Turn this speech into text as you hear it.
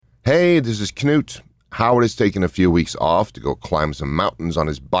Hey, this is Knut. Howard is taking a few weeks off to go climb some mountains on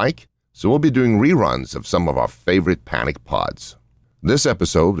his bike, so we'll be doing reruns of some of our favorite Panic pods. This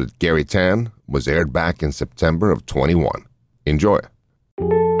episode with Garry Tan was aired back in September of 21. Enjoy.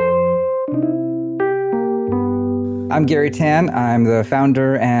 I'm Garry Tan. I'm the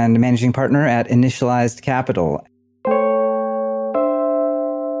founder and managing partner at Initialized Capital.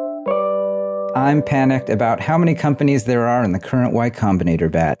 I'm panicked about how many companies there are in the current Y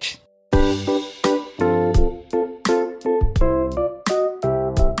Combinator batch.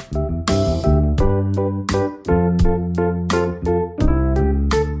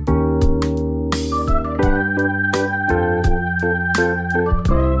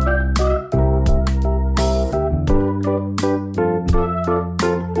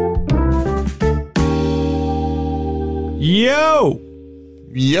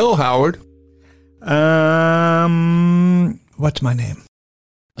 Yo, Howard. What's my name?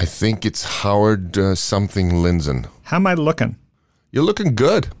 I think it's Howard something Lindzen. How am I looking? You're looking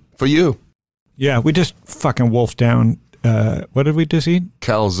good for you. Yeah, we just fucking wolfed down. What did we just eat?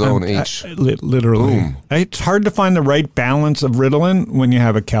 Calzone H. Literally. Boom. It's hard to find the right balance of Ritalin when you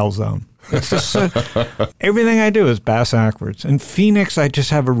have a calzone. It's just everything I do is bass backwards. In Phoenix, I just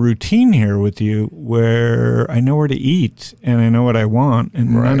have a routine here with you where I know where to eat and I know what I want,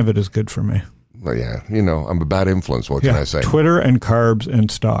 and none of it is good for me. Well, yeah, I'm a bad influence. What can I say? Twitter and carbs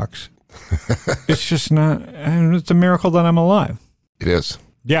and stocks. It's just not, it's a miracle that I'm alive. It is.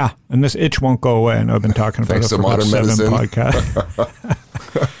 Yeah, and this itch won't go away. And I've been talking about it for about 7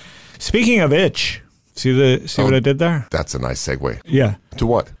 podcasts. Speaking of itch, see what I did there? That's a nice segue. Yeah. To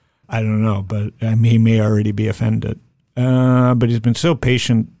what? I don't know, but he may already be offended. But he's been so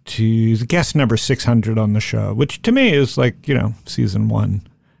patient. He's guest number 600 on the show, which to me is like, season 1.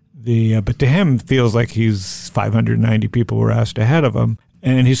 But to him feels like he's 590 people were asked ahead of him.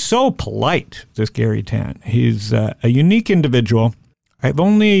 And he's so polite, this Garry Tan. He's a unique individual. I've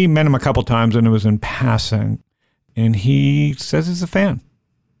only met him a couple times, and it was in passing. And he says he's a fan.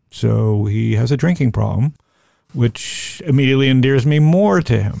 So he has a drinking problem, which immediately endears me more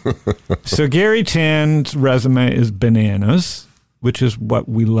to him. So Garry Tan's resume is bananas, which is what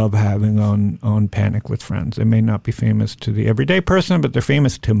we love having on Panic with Friends. They may not be famous to the everyday person, but they're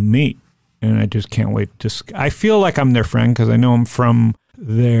famous to me. And I just can't wait to... I feel like I'm their friend because I know them from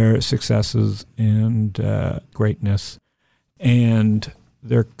their successes and greatness and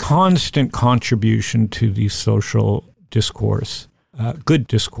their constant contribution to the social discourse, good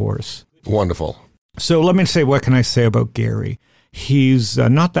discourse. Wonderful. So let me say, what can I say about Garry? He's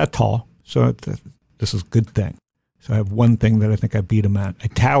not that tall, so this is a good thing. So I have one thing that I think I beat him at. I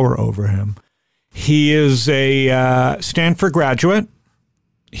tower over him. He is a Stanford graduate.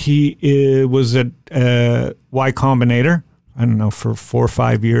 He was at Y Combinator, I don't know, for 4 or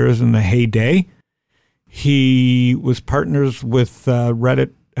 5 years in the heyday. He was partners with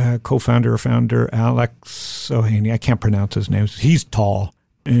Reddit co-founder or founder Alex Ohanian. I can't pronounce his name. He's tall.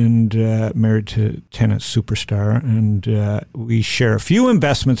 And married to tennis superstar, and we share a few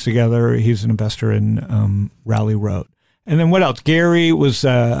investments together. He's an investor in Rally Road. And then what else? Garry was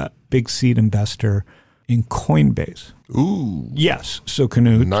a big seed investor in Coinbase. Ooh. Yes. So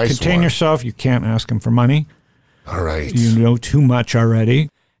Knut, nice contain one. yourself. You can't ask him for money. All right. You know too much already.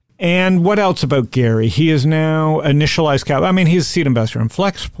 And what else about Garry? He is now Initialized Capital. I mean, he's a seed investor in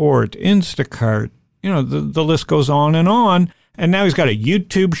Flexport, Instacart. The list goes on. And now he's got a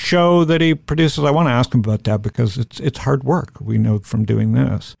YouTube show that he produces. I want to ask him about that because it's hard work. We know from doing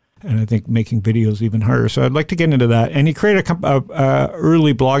this. And I think making videos even harder. So I'd like to get into that. And he created a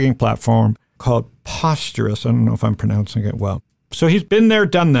early blogging platform called Posturous. I don't know if I'm pronouncing it well. So he's been there,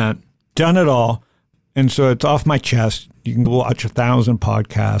 done that, done it all. And so it's off my chest. You can watch 1,000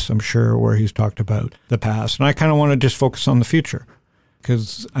 podcasts, I'm sure, where he's talked about the past. And I kind of want to just focus on the future,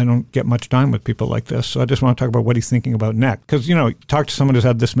 because I don't get much time with people like this. So I just want to talk about what he's thinking about next. Because, talk to someone who's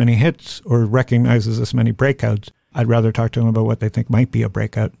had this many hits or recognizes this many breakouts. I'd rather talk to them about what they think might be a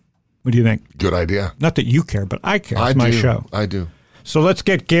breakout. What do you think? Good idea. Not that you care, but I care. It's my show. I do. So let's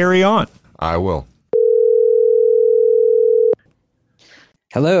get Garry on. I will.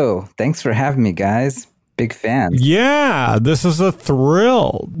 Hello. Thanks for having me, guys. Big fan. Yeah, this is a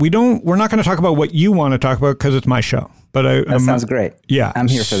thrill. We're not going to talk about what you want to talk about because it's my show. But that sounds great. Yeah. I'm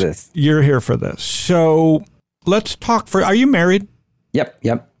here for this. You're here for this. So let's talk are you married?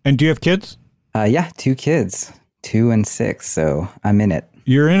 Yep. And do you have kids? Yeah, 2 kids, 2 and 6. So I'm in it.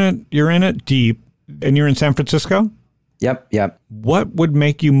 You're in it deep. And you're in San Francisco? Yep. What would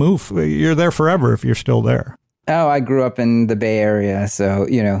make you move? You're there forever if you're still there. Oh, I grew up in the Bay Area. So,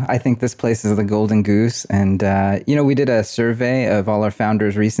 I think this place is the golden goose. And, we did a survey of all our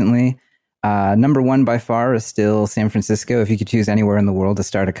founders recently. Number one by far is still San Francisco. If you could choose anywhere in the world to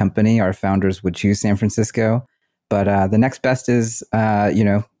start a company, our founders would choose San Francisco. But the next best is,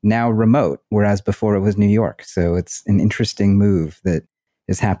 now remote, whereas before it was New York. So it's an interesting move that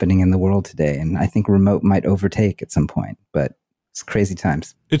is happening in the world today. And I think remote might overtake at some point, but it's crazy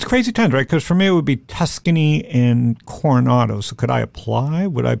times. It's crazy times, right? Because for me, it would be Tuscany and Coronado. So could I apply?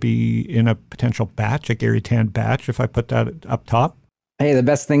 Would I be in a potential batch, a Gary Tan batch, if I put that up top? Hey, the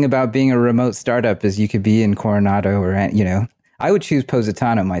best thing about being a remote startup is you could be in Coronado or, I would choose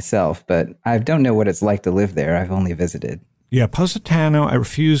Positano myself, but I don't know what it's like to live there. I've only visited. Yeah, Positano, I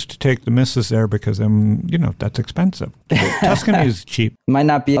refuse to take the missus there because that's expensive. Tuscany is cheap. Might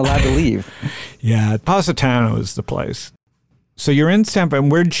not be allowed to leave. Yeah, Positano is the place. So you're in San Francisco,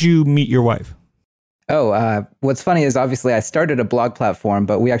 and where'd you meet your wife? Oh, what's funny is obviously I started a blog platform,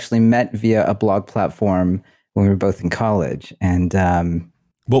 but we actually met via a blog platform when we were both in college. And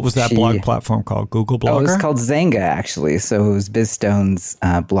what was that blog platform called? Google Blogger? Oh, it was called Zanga, actually. So it was Biz Stone's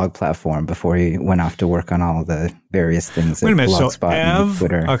blog platform before he went off to work on all the various things. Wait a minute. Blogspot So and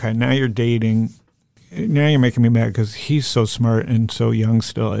Twitter. Okay, now you're dating. Now you're making me mad because he's so smart and so young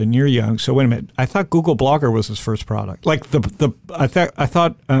still, and you're young. So wait a minute. I thought Google Blogger was his first product. Like I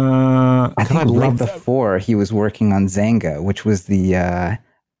thought. I think right before he was working on Zanga, which was the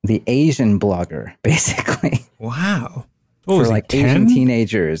Asian blogger, basically. Wow. For like Asian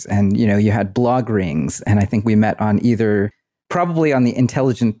teenagers, and you had blog rings, and I think we met on probably on the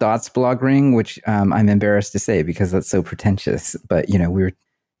Intelligent Thoughts blog ring, which I'm embarrassed to say because that's so pretentious. But we were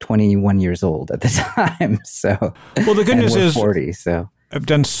 21 years old at the time. So, well, the good news is 40. So I've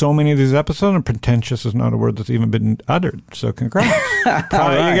done so many of these episodes, and pretentious is not a word that's even been uttered. So congrats.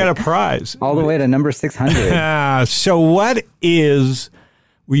 Right. You got a prize. All the way to number 600. So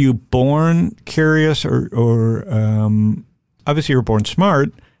were you born curious or obviously you were born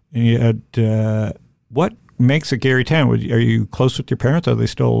smart, and you had, what makes a Gary Tan? Are you close with your parents? Are they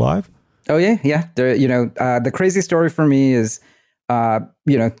still alive? Oh, yeah. Yeah. The crazy story for me is,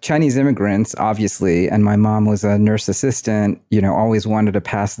 Chinese immigrants, obviously, and my mom was a nurse assistant, always wanted to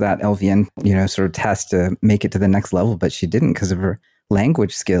pass that LVN, sort of test to make it to the next level, but she didn't because of her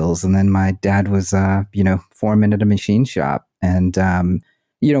language skills. And then my dad was, foreman at a machine shop. And,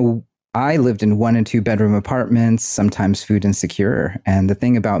 I lived in 1 and 2 bedroom apartments, sometimes food insecure. And the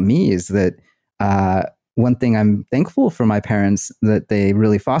thing about me is that one thing I'm thankful for my parents that they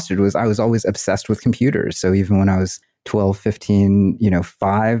really fostered was I was always obsessed with computers. So even when I was 12, 15,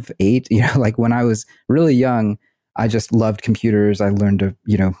 5, 8, like when I was really young, I just loved computers. I learned to,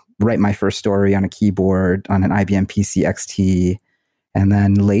 write my first story on a keyboard on an IBM PC XT. And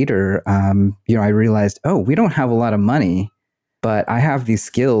then later, I realized, we don't have a lot of money, but I have these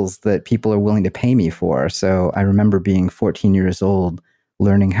skills that people are willing to pay me for. So I remember being 14 years old,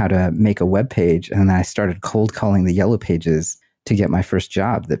 learning how to make a web page. And then I started cold calling the Yellow Pages to get my first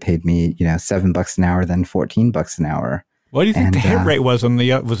job that paid me, $7 an hour, then $14 an hour. What do you think the hit rate was on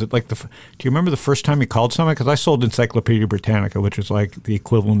the, was it like do you remember the first time you called someone? Because I sold Encyclopedia Britannica, which is like the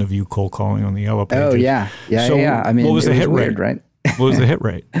equivalent of you cold calling on the Yellow Pages. Oh, yeah. Yeah. I mean, what was the hit rate? Right? What was the hit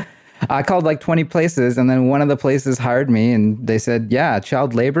rate? I called like 20 places, and then one of the places hired me, and they said, yeah,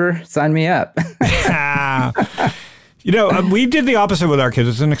 child labor, sign me up. We did the opposite with our kids.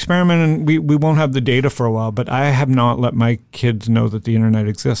 It's an experiment, and we won't have the data for a while, but I have not let my kids know that the internet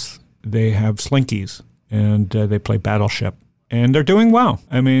exists. They have Slinkies, and they play Battleship, and they're doing well.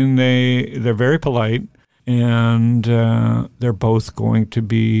 I mean, they're very polite, and they're both going to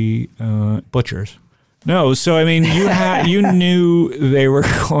be butchers. No, so I mean, you knew they were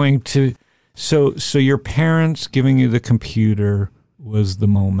going to. So your parents giving you the computer was the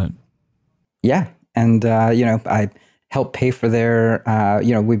moment. Yeah, and I helped pay for their.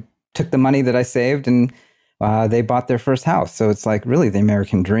 We took the money that I saved, and they bought their first house. So it's like really the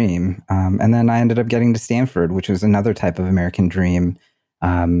American dream. And then I ended up getting to Stanford, which was another type of American dream.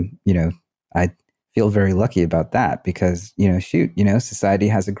 I feel very lucky about that because society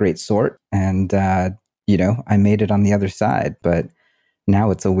has a great sort, and I made it on the other side, but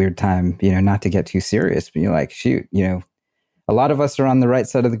now it's a weird time, not to get too serious, but you're like, a lot of us are on the right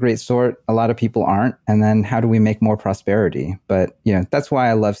side of the great sort. A lot of people aren't. And then how do we make more prosperity? But, that's why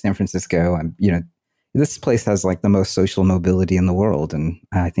I love San Francisco. And, this place has like the most social mobility in the world. And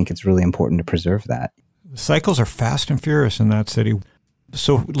I think it's really important to preserve that. The cycles are fast and furious in that city.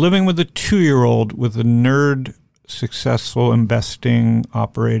 So living with a 2-year-old with a nerd, successful investing,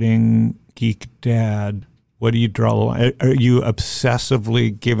 operating geek dad, what do you draw the line? Are you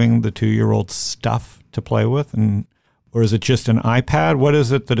obsessively giving the 2-year-old stuff to play with, or is it just an iPad? What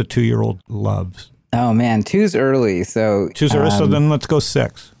is it that a 2-year-old loves? Oh man, 2's early. So 2's early. So then let's go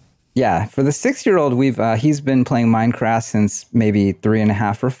 6. Yeah, for the 6-year-old, he's been playing Minecraft since maybe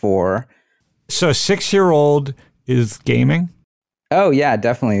 3.5 or 4. So 6-year-old is gaming? Oh yeah,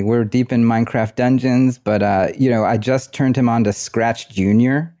 definitely. We're deep in Minecraft dungeons, but I just turned him on to Scratch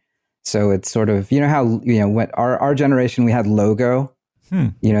Junior. So it's sort of, how, what our generation, we had Logo,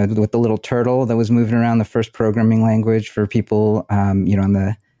 with the little turtle that was moving around, the first programming language for people, on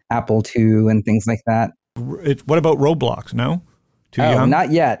the Apple II and things like that. What about Roblox? No? Too young?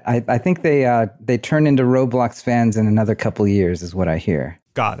 Not yet. I think they turn into Roblox fans in another couple years is what I hear.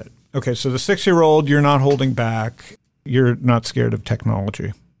 Got it. Okay, so the 6-year-old, you're not holding back. You're not scared of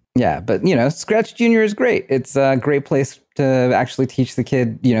technology. Yeah, but, Scratch Junior is great. It's a great place to actually teach the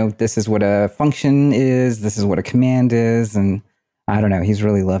kid, this is what a function is, this is what a command is, and I don't know, he's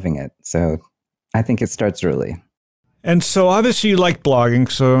really loving it. So I think it starts early. And so obviously you like blogging,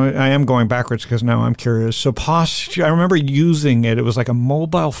 so I am going backwards because now I'm curious. So I remember using it. It was like a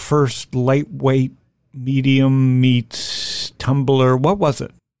mobile-first, lightweight, medium meets Tumblr. What was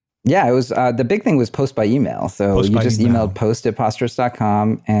it? Yeah, it was the big thing was post by email. So you just emailed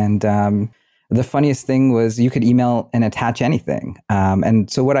post@posterous.com, and the funniest thing was you could email and attach anything.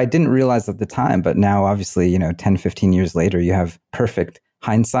 And so what I didn't realize at the time, but now obviously, 10, 15 years later, you have perfect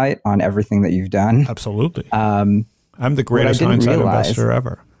hindsight on everything that you've done. Absolutely. I'm the greatest hindsight investor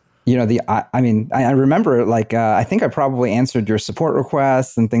ever. I remember I think I probably answered your support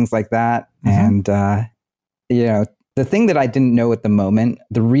requests and things like that. Mm-hmm. And, the thing that I didn't know at the moment,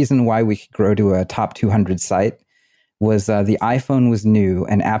 the reason why we could grow to a top 200 site was the iPhone was new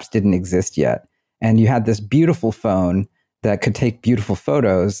and apps didn't exist yet. And you had this beautiful phone that could take beautiful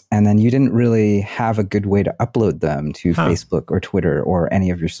photos, and then you didn't really have a good way to upload them to Facebook or Twitter or any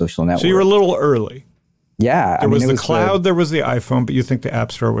of your social networks. So you were a little early. Yeah. There was the cloud, there was the iPhone, but you think the App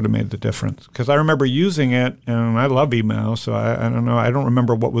Store would have made the difference? Because I remember using it, and I love email, so I don't know. I don't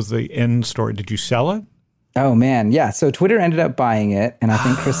remember what was the end story. Did you sell it? Oh, man. Yeah. So Twitter ended up buying it, and I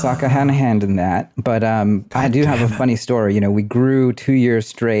think Chris Sacca had a hand in that. But I do have a funny story. We grew 2 years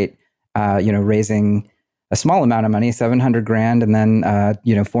straight, raising a small amount of money, $700,000, and then,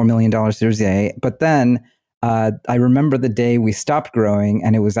 $4 million Series A. But then I remember the day we stopped growing,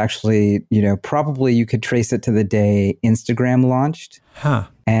 and it was actually, probably you could trace it to the day Instagram launched. Huh.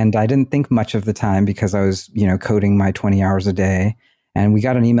 And I didn't think much of the time because I was, coding my 20 hours a day. And we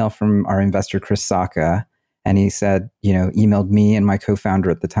got an email from our investor, Chris Sacca. And he said, emailed me and my co-founder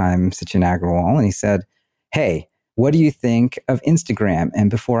at the time, Sachin Agrawal. And he said, hey, what do you think of Instagram?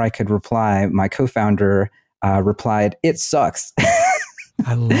 And before I could reply, my co-founder replied, it sucks.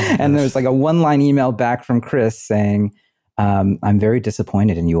 I love this. And there was like a one-line email back from Chris saying, I'm very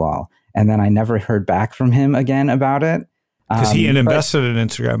disappointed in you all. And then I never heard back from him again about it. Because he had invested in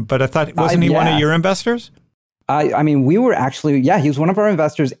Instagram. But I thought, wasn't he one of your investors? We were actually, he was one of our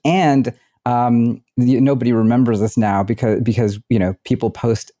investors. And nobody remembers this now because people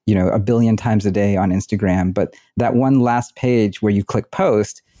post, a billion times a day on Instagram. But that one last page where you click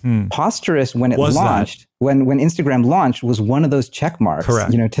post, Posterous, when it launched, when Instagram launched, was one of those check marks.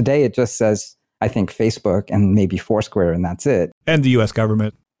 Correct. Today it just says, I think, Facebook and maybe Foursquare, and that's it. And the U.S.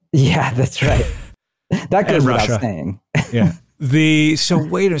 government. Yeah, that's right. That goes without saying. Yeah.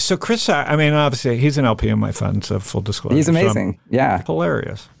 So Chris, obviously he's an LP in my fund, so full disclosure. He's amazing. Yeah.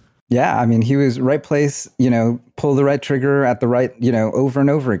 Hilarious. Yeah. He was right place, pull the right trigger at the right, over and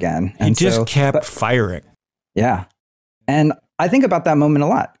over again. And he just kept firing. Yeah. And I think about that moment a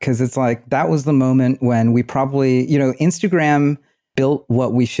lot because it's like, that was the moment when we probably, Instagram built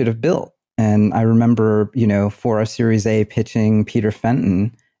what we should have built. And I remember, for our Series A pitching Peter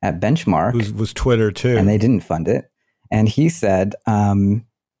Fenton at Benchmark. Who was Twitter too. And they didn't fund it. And he said,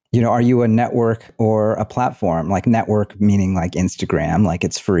 are you a network or a platform? Like network meaning like Instagram, like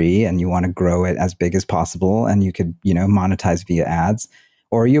it's free and you want to grow it as big as possible and you could, monetize via ads.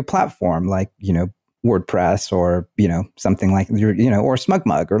 Or are you a platform like, WordPress or, something like, or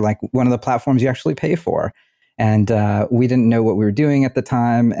SmugMug or like one of the platforms you actually pay for. And we didn't know what we were doing at the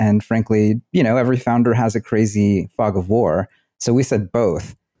time. And frankly, every founder has a crazy fog of war. So we said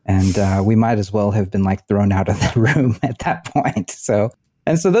both. And we might as well have been like thrown out of the room at that point. So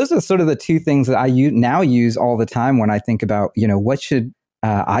those are sort of the two things that I now use all the time when I think about, what should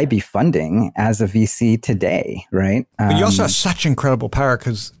I be funding as a VC today, right? But you also have such incredible power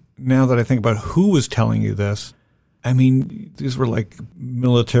because now that I think about who was telling you this, these were like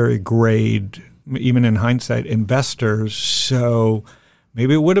military grade, even in hindsight, investors. So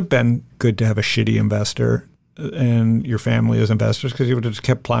maybe it would have been good to have a shitty investor and your family as investors because you would have just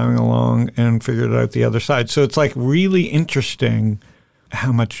kept plowing along and figured out the other side. So it's like really interesting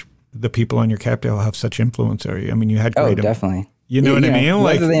how much the people on your cap table have such influence over you. I mean, you had great... definitely. You know what I mean?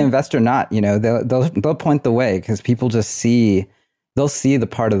 Whether they invest or not, they'll point the way because people just they'll see the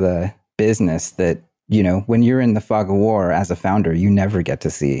part of the business that, when you're in the fog of war as a founder, you never get to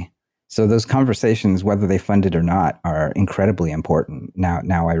see. So those conversations, whether they fund it or not, are incredibly important.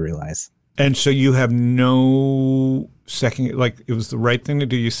 Now I realize. And so you have no second, like it was the right thing to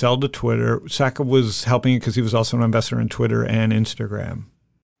do. You sell to Twitter. Saka was helping you because he was also an investor in Twitter and Instagram.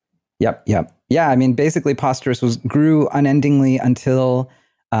 Yep. Yeah, I mean, basically, Posterous grew unendingly until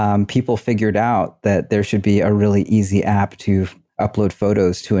people figured out that there should be a really easy app to upload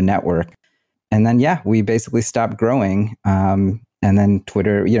photos to a network. And then, we basically stopped growing. And then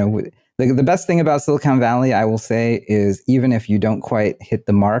Twitter, the best thing about Silicon Valley, I will say, is even if you don't quite hit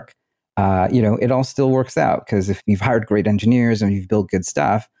the mark, it all still works out. Because if you've hired great engineers and you've built good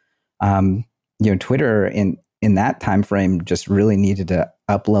stuff, Twitter in that time frame just really needed to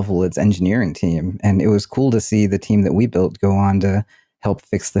up-level its engineering team. And it was cool to see the team that we built go on to help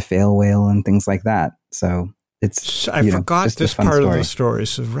fix the fail whale and things like that. So it's I forgot this part of the story.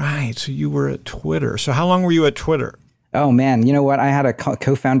 So so you were at Twitter. So how long were you at Twitter? Oh man, you know what? I had a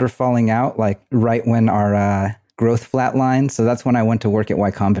co-founder falling out like right when our growth flatlined. So that's when I went to work at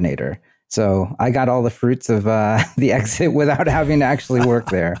Y Combinator. So I got all the fruits of the exit without having to actually work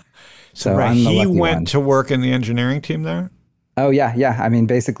there. So he went to work in the engineering team there? Oh, yeah. I mean,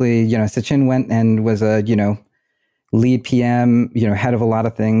 basically, Sachin went and was a, lead PM, head of a lot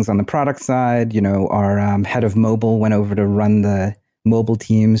of things on the product side. Our head of mobile went over to run the mobile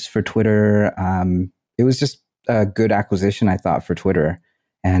teams for Twitter. It was just a good acquisition, I thought, for Twitter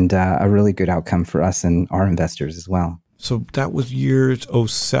and a really good outcome for us and our investors as well. So that was years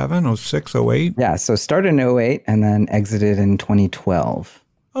 07, 06, 08? Yeah, so started in 08 and then exited in 2012.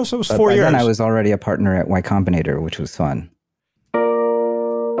 Oh, so it was 4 years. Then I was already a partner at Y Combinator, which was fun.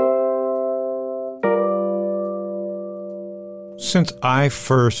 Since I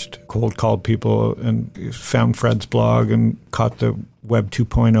first cold called people and found Fred's blog and caught the Web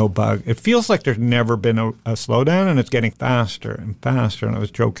 2.0 bug, it feels like there's never been a slowdown, and it's getting faster and faster. And I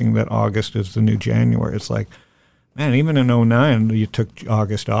was joking that August is the new January. It's like, man, even in 09, you took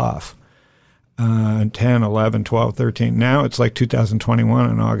August off. 10, 11, 12, 13. Now it's like 2021,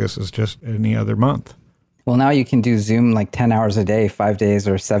 and August is just any other month. Well, now you can do Zoom like 10 hours a day, 5 days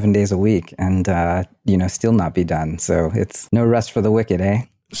or 7 days a week, and, still not be done. So it's no rest for the wicked, eh?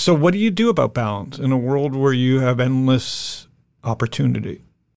 So what do you do about balance in a world where you have endless opportunity?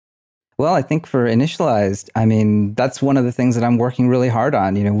 Well, I think for Initialized, I mean, that's one of the things that I'm working really hard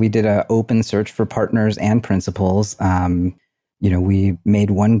on. We did an open search for partners and principals. We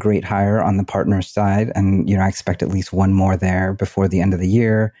made one great hire on the partner side, and, I expect at least one more there before the end of the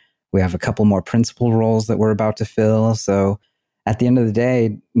year. We have a couple more principal roles that we're about to fill. So at the end of the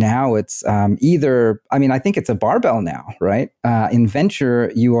day, now it's I think it's a barbell now, right? In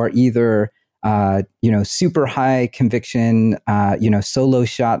venture, you are either, super high conviction, solo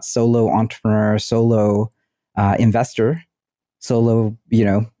shot, solo entrepreneur, solo investor, solo,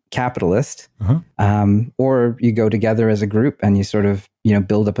 capitalist, or you go together as a group and you sort of,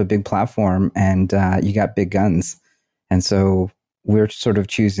 build up a big platform and you got big guns. And so we're sort of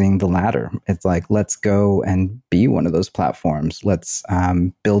choosing the latter. It's like, let's go and be one of those platforms. Let's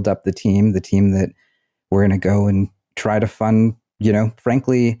build up the team that we're going to go and try to fund,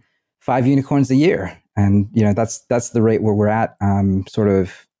 frankly, 5 unicorns a year. And, that's the rate where we're at, sort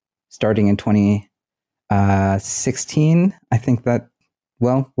of starting in 2016. I think that,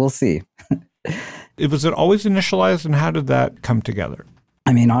 well, we'll see. Was it always Initialized, and how did that come together?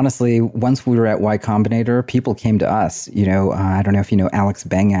 I mean, honestly, once we were at Y Combinator, people came to us. I don't know if you know Alex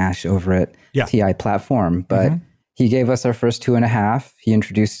Bangash over at TI Platform, but he gave us our first 2.5. He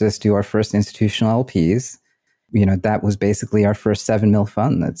introduced us to our first institutional LPs. That was basically our first 7 mil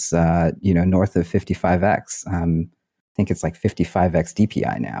fund. That's north of 55x. I think it's like 55x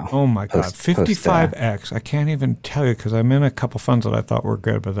DPI now. Oh my God, 55x! I can't even tell you because I'm in a couple funds that I thought were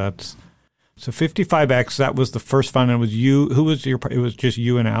good, but that's. So 55x, that was the first fund. And it was you. Who was it was just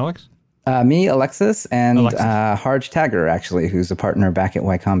you and Alex? Me, Alexis, and Harj Tagger, actually, who's a partner back at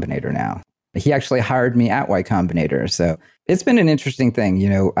Y Combinator now. He actually hired me at Y Combinator. So it's been an interesting thing.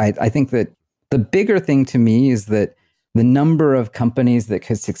 I think that the bigger thing to me is that the number of companies that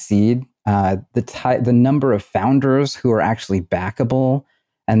could succeed, the number of founders who are actually backable.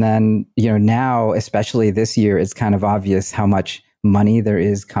 And then, now, especially this year, it's kind of obvious how much money there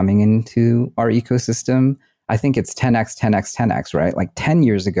is coming into our ecosystem. I think it's 10x, 10x, 10x, right? Like 10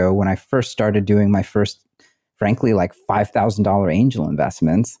 years ago, when I first started doing my first frankly, like $5,000 angel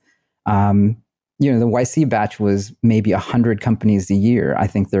investments. The YC batch was maybe 100 companies a year. I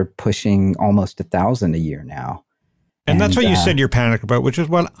think they're pushing almost 1,000 a year now. And that's what you said you're panicked about, which is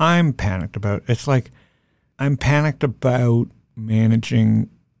what I'm panicked about. It's like I'm panicked about managing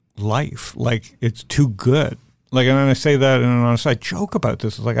life. Like it's too good. Like, and I say that in an honest, I joke about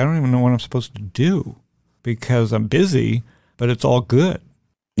this. It's like, I don't even know what I'm supposed to do because I'm busy, but it's all good.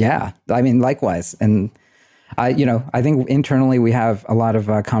 Yeah. I mean, likewise. And I think internally we have a lot of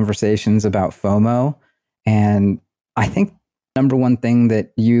conversations about FOMO. And I think number one thing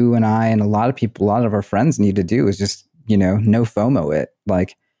that you and I and a lot of our friends need to do is just, no FOMO it.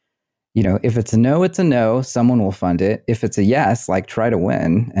 Like, if it's a no, it's a no. Someone will fund it. If it's a yes, like try to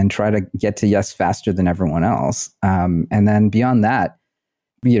win and try to get to yes faster than everyone else. And then beyond that,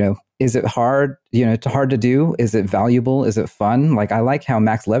 is it hard? It's hard to do. Is it valuable? Is it fun? Like I like how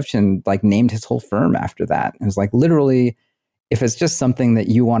Max Levchin like named his whole firm after that. It was like literally, if it's just something that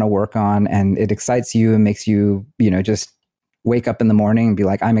you want to work on and it excites you and makes you, just wake up in the morning and be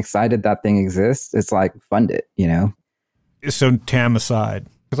like, I'm excited that thing exists. It's like fund it. So Tam aside.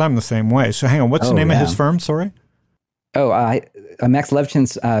 Because I'm the same way. So hang on, what's the name of his firm? Sorry? Max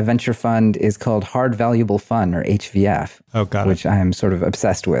Levchin's venture fund is called Hard Valuable Fund, or HVF. Oh, got it. Which I am sort of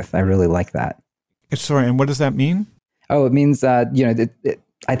obsessed with. I really like that. Sorry, and what does that mean? Oh, it means, I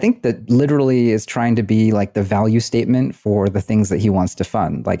think that literally is trying to be like the value statement for the things that he wants to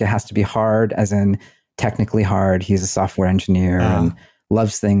fund. Like it has to be hard, as in technically hard. He's a software engineer and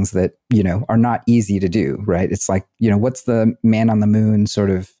loves things that, are not easy to do, right? It's like, what's the man on the moon sort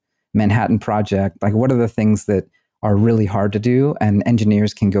of Manhattan Project? Like, what are the things that are really hard to do? And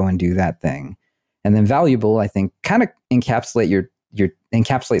engineers can go and do that thing. And then valuable, I think, kind of encapsulates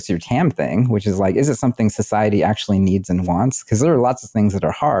your TAM thing, which is like, is it something society actually needs and wants? Because there are lots of things that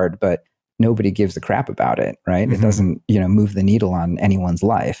are hard, but nobody gives a crap about it, right? Mm-hmm. It doesn't, move the needle on anyone's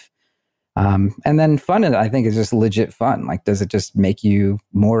life. And then fun, I think, is just legit fun. Like, does it just make you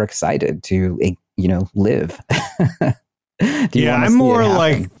more excited to, live? I'm more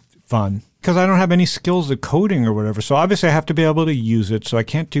like fun because I don't have any skills at coding or whatever. So obviously I have to be able to use it. So I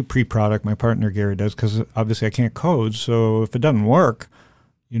can't do pre-product. My partner Gary does because obviously I can't code. So if it doesn't work,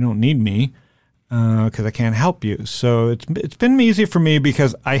 you don't need me because I can't help you. So it's been easy for me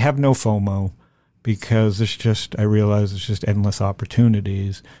because I have no FOMO because I realize it's just endless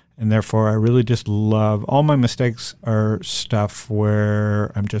opportunities. And therefore, I really just love all my mistakes are stuff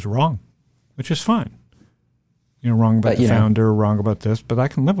where I'm just wrong, which is fine. Wrong about the founder, wrong about this, but I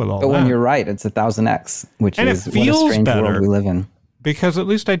can live with all that. But when you're right, it's 1,000x, which is what a strange world we live in. Because at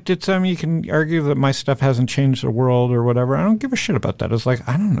least I did something. You can argue that my stuff hasn't changed the world or whatever. I don't give a shit about that. It's like,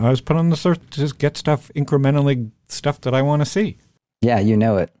 I don't know. I was put on this earth to just get stuff incrementally, stuff that I want to see. Yeah, you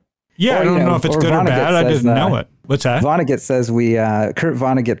know it. Yeah, I don't know if it's good or bad. I just know it. What's that? Vonnegut says Kurt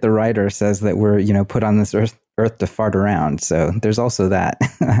Vonnegut, the writer, says that we're, put on this earth to fart around. So there's also that.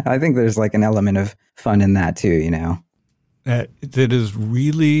 I think there's like an element of fun in that too, That is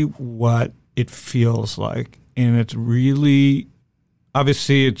really what it feels like. And it's really,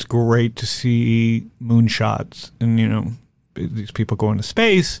 obviously it's great to see moonshots and, these people go into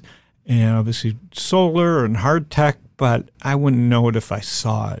space and obviously solar and hard tech, but I wouldn't know it if I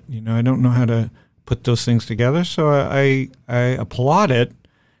saw it. I don't know how to put those things together. So I applaud it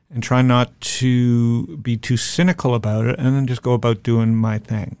and try not to be too cynical about it and then just go about doing my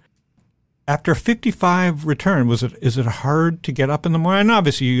thing. After 55 return, is it hard to get up in the morning? And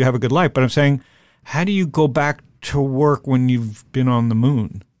obviously you have a good life, but I'm saying, how do you go back to work when you've been on the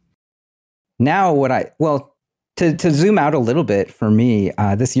moon? Now to zoom out a little bit for me,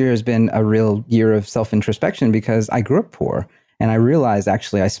 this year has been a real year of self-introspection because I grew up poor. And I realized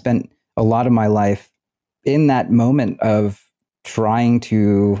actually I spent a lot of my life in that moment of trying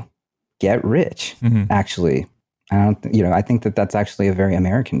to get rich, actually. I think that that's actually a very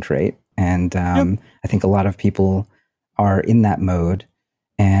American trait. And I think a lot of people are in that mode.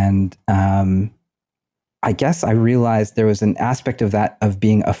 And I guess I realized there was an aspect of that of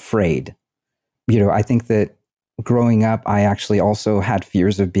being afraid. I think that growing up, I actually also had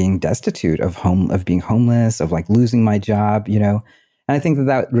fears of being destitute, of being homeless, of like losing my job, And I think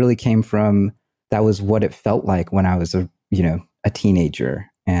that really came from, that was what it felt like when I was a teenager.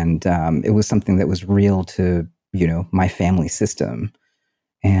 And it was something that was real to, my family system.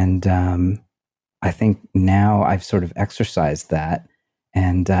 And I think now I've sort of exercised that.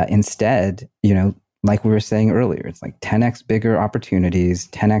 And instead, like we were saying earlier, it's like 10x bigger opportunities,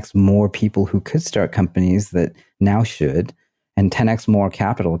 10x more people who could start companies that now should, and 10x more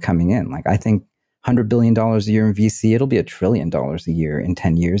capital coming in. Like I think $100 billion a year in VC, it'll be $1 trillion a year in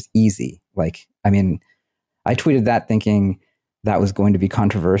 10 years, easy. Like, I mean, I tweeted that thinking that was going to be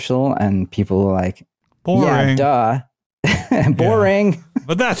controversial, and people were like, boring. Yeah, duh. Boring. Yeah.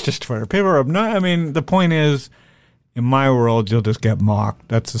 But that's just Twitter. People are I mean, the point is, in my world, you'll just get mocked.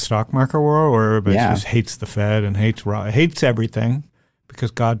 That's the stock market world where everybody just hates the Fed and hates everything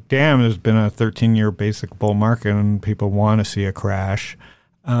because, goddamn, there's been a 13-year basic bull market and people want to see a crash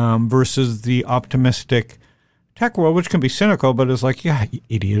versus the optimistic tech world, which can be cynical, but is like, yeah, you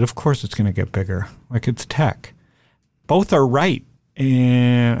idiot, of course it's going to get bigger. Like, it's tech. Both are right,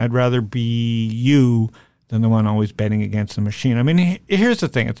 and I'd rather be you than the one always betting against the machine. I mean, here's the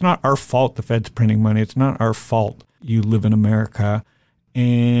thing. It's not our fault the Fed's printing money. It's not our fault you live in America.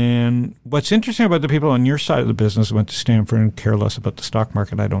 And what's interesting about the people on your side of the business who went to Stanford and care less about the stock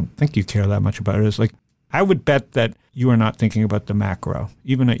market, I don't think you care that much about it, is like, I would bet that you are not thinking about the macro,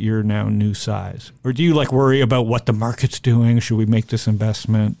 even at your now new size. Or do you like worry about what the market's doing? Should we make this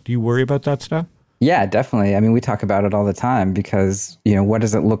investment? Do you worry about that stuff? Yeah, definitely. I mean, we talk about it all the time because, what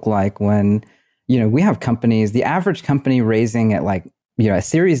does it look like when, we have companies, the average company raising at like, a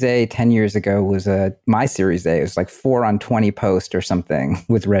Series A 10 years ago was my Series A. It was like 4 on 20 post or something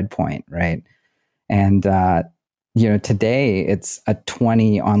with Redpoint, right? And, today it's a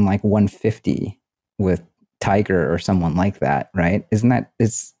 20 on like 150 with Tiger or someone like that, right? Isn't that,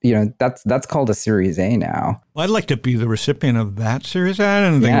 that's called a Series A now. Well, I'd like to be the recipient of that Series A. I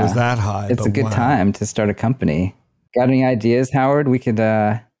didn't think it was that high. It's a good time to start a company. Got any ideas, Howard? We could,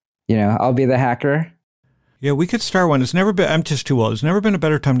 I'll be the hacker. Yeah, we could start one. I'm just too old. It's never been a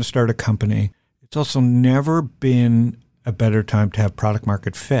better time to start a company. It's also never been a better time to have product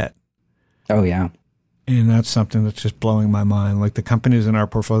market fit. Oh, yeah. And that's something that's just blowing my mind. Like the companies in our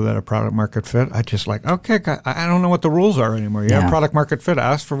portfolio that have product market fit, I just like, okay, I don't know what the rules are anymore. You have product market fit,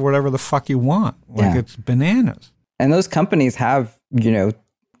 ask for whatever the fuck you want. Like it's bananas. And those companies have,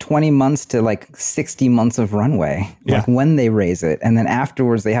 20 months to like 60 months of runway, like when they raise it. And then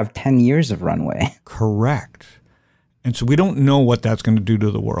afterwards, they have 10 years of runway. Correct. And so we don't know what that's going to do to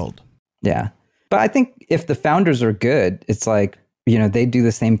the world. Yeah. But I think if the founders are good, it's like, they do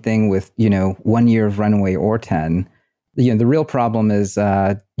the same thing with, 1 year of runway or 10. The real problem is,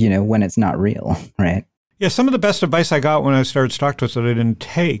 when it's not real, right? Yeah. Some of the best advice I got when I started StockTwits that I didn't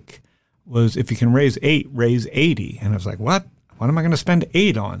take was if you can raise 8, raise 80. And I was like, what? What am I going to spend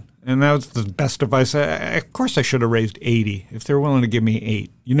 8 on? And that was the best advice. Of course, I should have raised 80 if they're willing to give me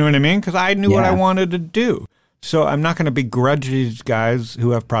 8. You know what I mean? Because I knew what I wanted to do. So I'm not going to begrudge these guys who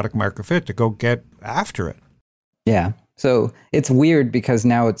have product market fit to go get after it. Yeah. So it's weird because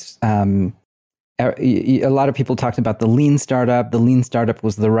now it's a lot of people talked about the lean startup. The lean startup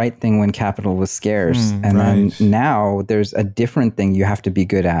was the right thing when capital was scarce. And then now there's a different thing you have to be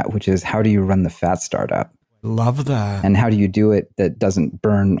good at, which is how do you run the fat startup? Love that. And how do you do it that doesn't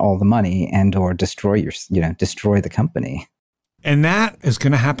burn all the money and or destroy destroy the company? And that is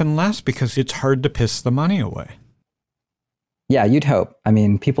going to happen less because it's hard to piss the money away. Yeah, you'd hope. I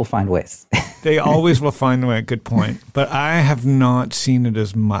mean, people find ways. They always will find a way. Good point. But I have not seen it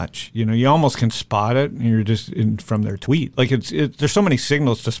as much. You almost can spot it. And you're just from their tweet. Like there's so many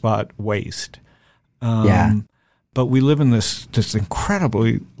signals to spot waste. But we live in this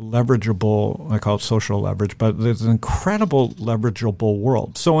incredibly leverageable, I call it social leverage, but there's an incredible leverageable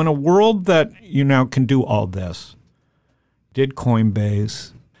world. So in a world that you now can do all this, did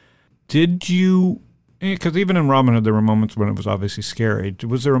Coinbase, did you, because even in Robinhood, there were moments when it was obviously scary.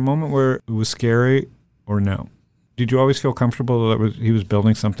 Was there a moment where it was scary or no? Did you always feel comfortable that he was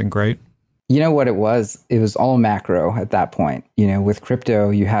building something great? You know what it was? It was all macro at that point. With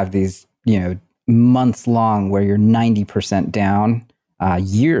crypto, you have these, months long where you're 90% down,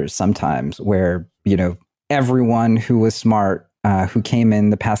 years sometimes where, everyone who was smart, who came in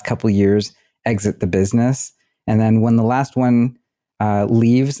the past couple of years, exit the business. And then when the last one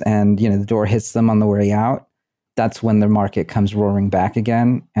leaves and, the door hits them on the way out, that's when the market comes roaring back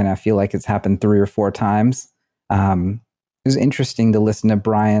again. And I feel like it's happened 3 or 4 times. It was interesting to listen to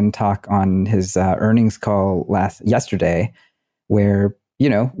Brian talk on his earnings call yesterday where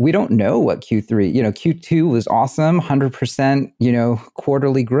we don't know what Q3, Q2 was awesome, 100%,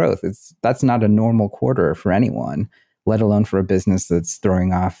 quarterly growth. That's not a normal quarter for anyone, let alone for a business that's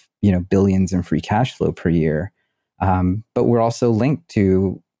throwing off, billions in free cash flow per year. But we're also linked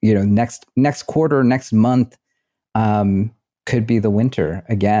to, next quarter, next month could be the winter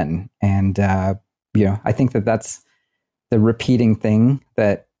again. And, I think that's the repeating thing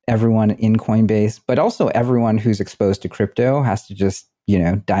that everyone in Coinbase, but also everyone who's exposed to crypto has to just,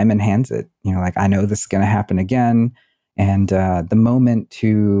 diamond hands it, like, I know this is going to happen again. And the moment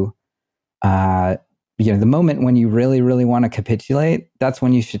to, the moment when you really, really want to capitulate, that's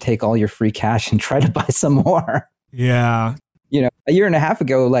when you should take all your free cash and try to buy some more. Yeah. A year and a half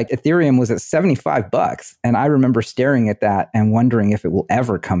ago, like Ethereum was at $75. And I remember staring at that and wondering if it will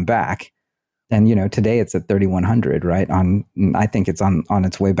ever come back. And, today it's at 3,100, right? I think it's on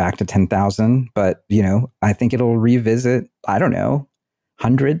its way back to 10,000. But, I think it'll revisit, I don't know,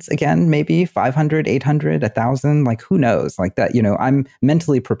 hundreds again, maybe 500, 800, 1,000. Like, who knows? Like that, I'm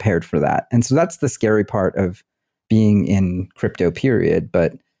mentally prepared for that. And so that's the scary part of being in crypto, period.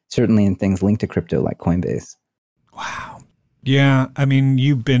 But certainly in things linked to crypto like Coinbase. Wow. Yeah. I mean,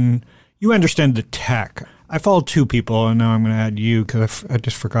 you understand the tech. I follow two people, and now I'm going to add you because I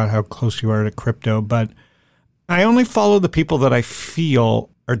just forgot how close you are to crypto. But I only follow the people that I feel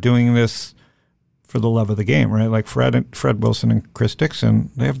are doing this for the love of the game, right? Like Fred Wilson and Chris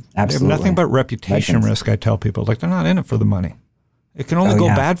Dixon, they have nothing but reputation risk, I tell people. Like, they're not in it for the money. It can only go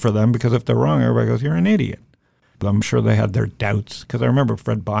bad for them because if they're wrong, everybody goes, you're an idiot. But I'm sure they had their doubts because I remember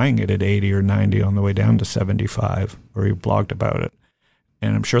Fred buying it at 80 or 90 on the way down to 75, where he blogged about it.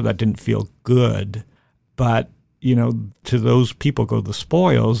 And I'm sure that didn't feel good. But, to those people go the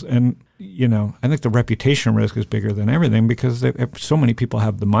spoils. And, I think the reputation risk is bigger than everything because so many people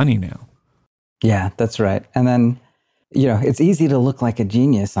have the money now. Yeah, that's right. And then, it's easy to look like a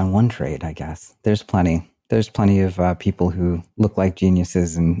genius on one trade, I guess. There's plenty of people who look like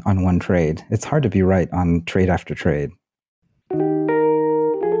geniuses on one trade. It's hard to be right on trade after trade.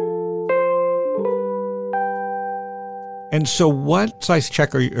 And so what size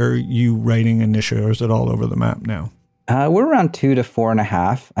check are you writing initially, or is it all over the map now? We're around 2 to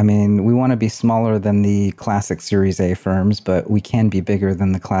 4.5. I mean, we want to be smaller than the classic Series A firms, but we can be bigger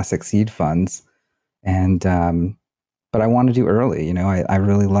than the classic seed funds. And but I want to do early. I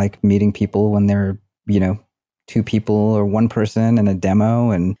really like meeting people when they're, 2 people or 1 person and a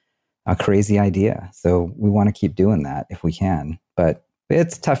demo and a crazy idea. So we want to keep doing that if we can. But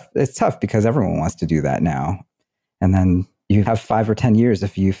it's tough. It's tough because everyone wants to do that now. And then you have 5 or 10 years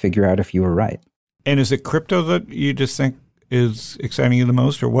if you figure out if you were right. And is it crypto that you just think is exciting you the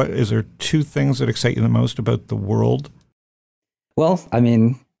most? Or what is there 2 things that excite you the most about the world? Well, I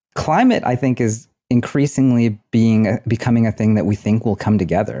mean, climate, I think, is increasingly becoming a thing that we think will come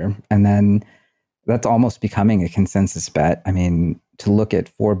together. And then that's almost becoming a consensus bet. I mean, to look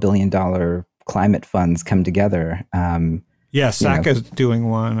at $4 billion climate funds come together. Saka's doing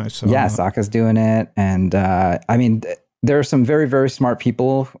one. I saw. Yeah, Saka's doing it. And I mean, there are some very, very smart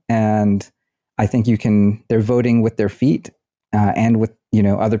people. And I think they're voting with their feet and with,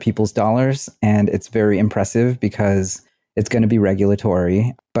 other people's dollars. And it's very impressive because it's going to be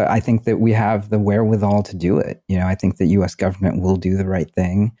regulatory. But I think that we have the wherewithal to do it. I think the US government will do the right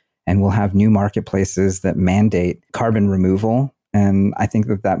thing and we'll have new marketplaces that mandate carbon removal. And I think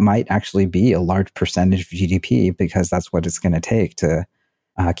that might actually be a large percentage of GDP because that's what it's going to take to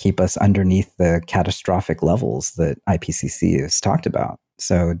keep us underneath the catastrophic levels that IPCC has talked about.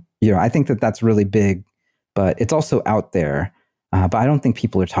 So, I think that that's really big, but it's also out there. But I don't think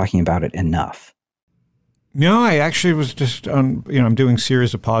people are talking about it enough. No, I actually was just on, I'm doing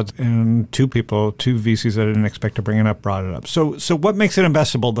series of pods and 2 VCs that I didn't expect to bring it up brought it up. So what makes it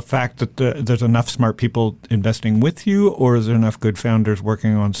investable? The fact that there's enough smart people investing with you, or is there enough good founders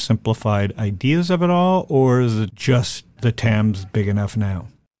working on simplified ideas of it all? Or is it just the TAM's big enough now?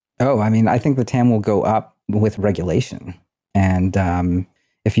 Oh, I mean, I think the TAM will go up with regulation. And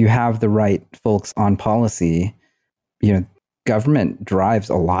if you have the right folks on policy, government drives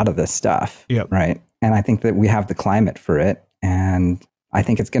a lot of this stuff, right? And I think that we have the climate for it. And I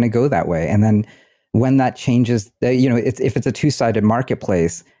think it's going to go that way. And then when that changes, if it's a 2-sided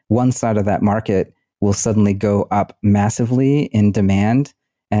marketplace, one side of that market will suddenly go up massively in demand.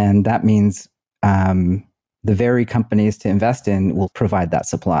 And that means the very companies to invest in will provide that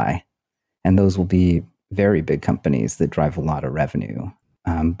supply. And those will be very big companies that drive a lot of revenue,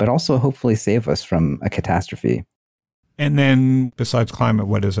 but also hopefully save us from a catastrophe. And then besides climate,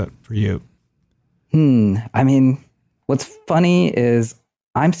 what is it for you? I mean, what's funny is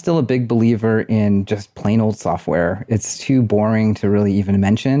I'm still a big believer in just plain old software. It's too boring to really even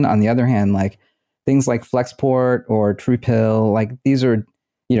mention. On the other hand, like things like Flexport or TruePill, like these are,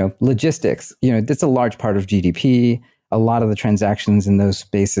 logistics. That's a large part of GDP. A lot of the transactions in those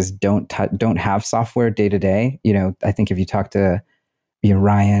spaces don't have software day to day. I think if you talk to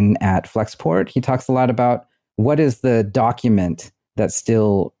Ryan at Flexport, he talks a lot about what is the document that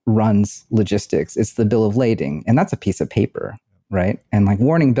still runs logistics. It's the bill of lading, and that's a piece of paper. right? And like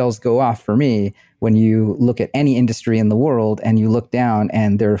warning bells go off for me when you look at any industry in the world and you look down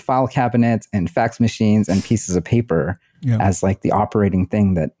and there are file cabinets and fax machines and pieces of paper as like the operating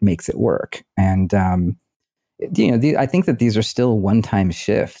thing that makes it work. And, I think that these are still one-time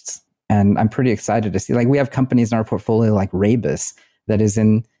shifts. And I'm pretty excited to see, like, we have companies in our portfolio like Rabus that is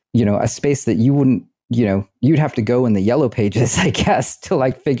in, a space that you wouldn't, you'd have to go in the yellow pages, I guess, to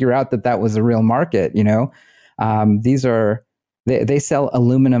like figure out that was a real market, These are, they sell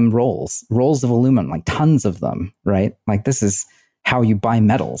aluminum rolls of aluminum, like tons of them, right? Like this is how you buy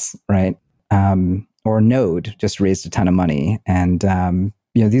metals, right? Or Node just raised a ton of money. And,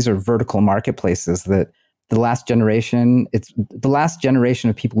 these are vertical marketplaces that the last generation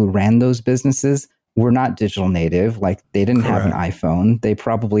of people who ran those businesses were not digital native. Like they didn't have an iPhone. They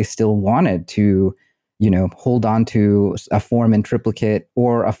probably still wanted to, hold on to a form in triplicate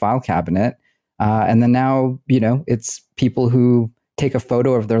or a file cabinet. And then now, it's people who take a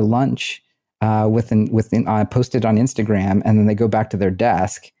photo of their lunch posted on Instagram, and then they go back to their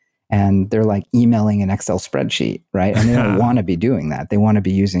desk and they're like emailing an Excel spreadsheet, right? And they don't want to be doing that. They want to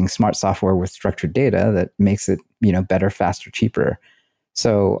be using smart software with structured data that makes it, better, faster, cheaper.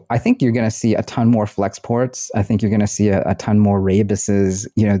 So I think you're going to see a ton more Flexports. I think you're going to see a ton more Rabuses.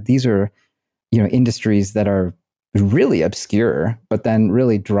 These are, industries that are really obscure, but then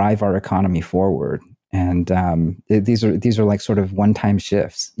really drive our economy forward. And these are like sort of one-time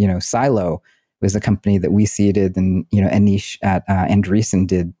shifts. Silo was a company that we seeded, and Anish at Andreessen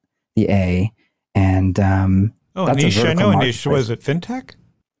did the A. And Anish, I know Anish. Was it fintech?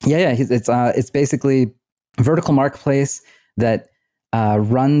 Yeah. It's basically a vertical marketplace that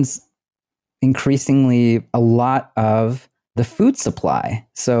runs increasingly a lot of the food supply.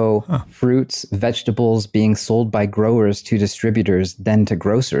 So fruits, vegetables being sold by growers to distributors, then to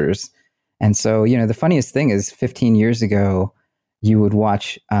grocers. And so, the funniest thing is 15 years ago, you would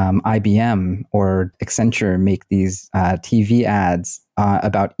watch IBM or Accenture make these TV ads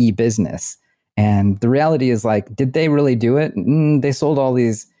about e-business. And the reality is like, did they really do it? They sold all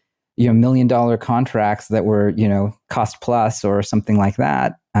these, $1 million contracts that were, cost plus or something like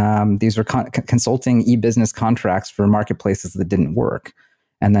that. These were consulting e-business contracts for marketplaces that didn't work.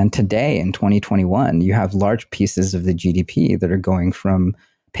 And then today in 2021, you have large pieces of the GDP that are going from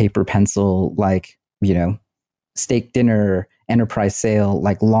paper, pencil, like, steak dinner, enterprise sale,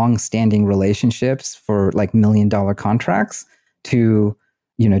 like long-standing relationships for like $1 million contracts to,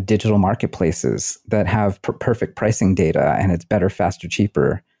 digital marketplaces that have perfect pricing data, and it's better, faster,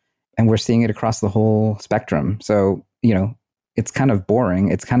 cheaper. And we're seeing it across the whole spectrum. So, it's kind of boring.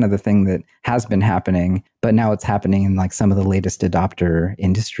 It's kind of the thing that has been happening, but now it's happening in like some of the latest adopter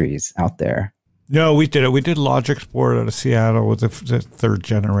industries out there. No, we did it. We did Logixport out of Seattle with the third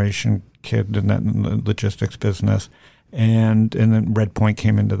generation kid in that logistics business. And then Redpoint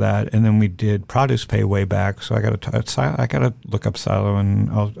came into that, and then we did Produce Pay way back. So I got to look up Silo, and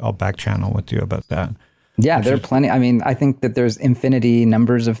I'll back channel with you about that. Yeah, there are plenty. I mean, I think that there's infinity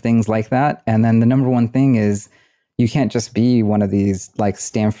numbers of things like that. And then the number one thing is you can't just be one of these like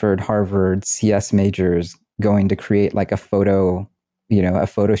Stanford, Harvard, CS majors going to create like a photo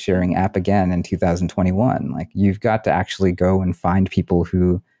sharing app again in 2021. Like you've got to actually go and find people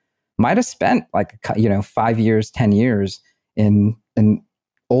who might have spent like, 5 years, 10 years in an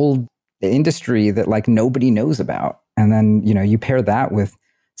old industry that like nobody knows about. And then, you pair that with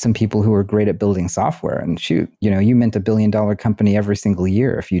some people who are great at building software, and shoot, you mint $1 billion company every single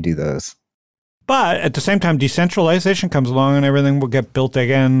year if you do those. But at the same time, decentralization comes along and everything will get built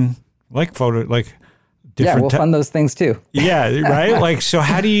again, like different. Yeah, we'll fund those things too. Yeah, right? Like, so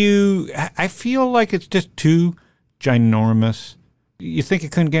how do you, I feel like it's just too ginormous. You think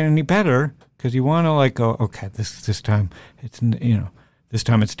it couldn't get any better because you want to like go, okay, this time it's, this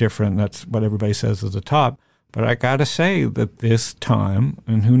time it's different. That's what everybody says is the top. But I got to say that this time,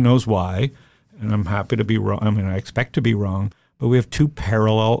 and who knows why, and I'm happy to be wrong. I mean, I expect to be wrong, but we have two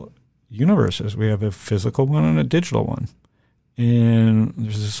parallel universes. We have a physical one and a digital one. And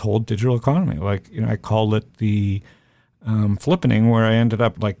there's this whole digital economy. Like, I called it the flippening, where I ended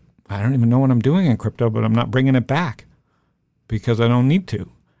up like, I don't even know what I'm doing in crypto, but I'm not bringing it back because I don't need to.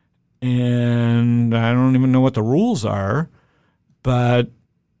 And I don't even know what the rules are, but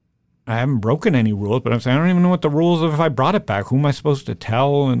I haven't broken any rules, but I'm saying I don't even know what the rules of if I brought it back. Who am I supposed to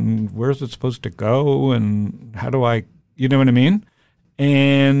tell, and where's it supposed to go, and how do I, you know what I mean?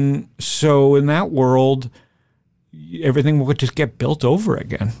 And so in that world, everything would just get built over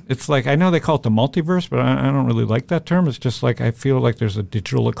again. It's like, I know they call it the multiverse, but I don't really like that term. It's just like, I feel like there's a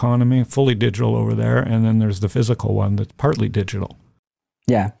digital economy, fully digital over there, and then there's the physical one that's partly digital.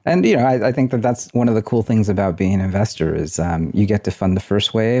 Yeah. And, you know, I think that that's one of the cool things about being an investor is you get to fund the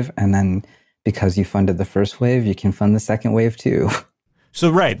first wave. And then because you funded the first wave, you can fund the second wave too. So,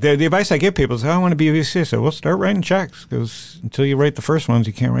 right. The advice I give people is, I want to be a VC. So, well, start writing checks because until you write the first ones,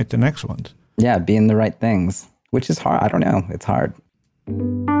 you can't write the next ones. Yeah. Being the right things, which is hard. I don't know. It's hard.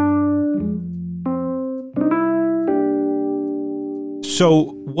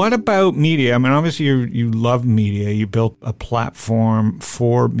 So what about media? I mean, obviously you love media. You built a platform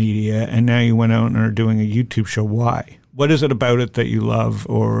for media, and now you went out and are doing a YouTube show. Why? What is it about it that you love,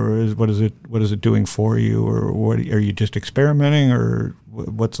 or what is it doing for you, or what are you just experimenting, or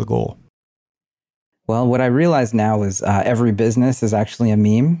what's the goal? Well, what I realize now is every business is actually a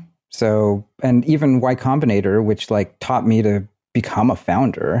meme. So, and even Y Combinator, which like taught me to become a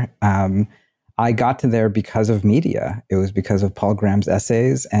founder, I got to there because of media. It was because of Paul Graham's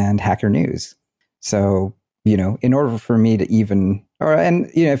essays and Hacker News. So, you know, in order for me to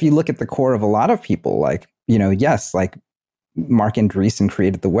if you look at the core of a lot of people, like, you know, yes, like Marc Andreessen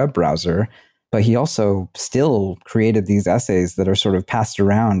created the web browser, but he also still created these essays that are sort of passed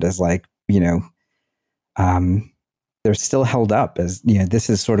around as like, you know, they're still held up as, you know,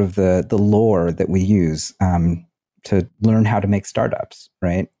 this is sort of the lore that we use to learn how to make startups,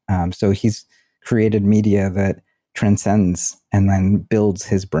 right? So he's created media that transcends and then builds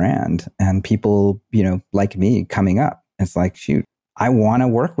his brand, and people, you know, like me coming up, it's like, shoot, I want to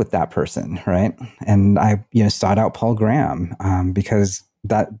work with that person, right? And I, you know, sought out Paul Graham because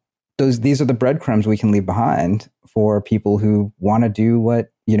these are the breadcrumbs we can leave behind for people who want to do what,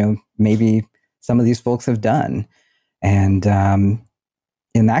 you know, maybe some of these folks have done. And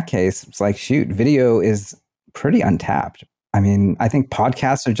in that case, it's like, shoot, video is pretty untapped. I mean, I think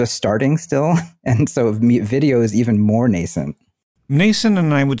podcasts are just starting still. And so video is even more nascent. Nascent,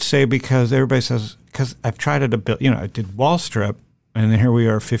 and I would say because everybody says, because I've tried it a bit, you know, I did Wall Strip, and then here we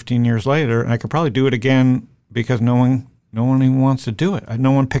are 15 years later, and I could probably do it again because no one even wants to do it.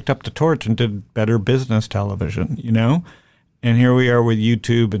 No one picked up the torch and did better business television, you know? And here we are with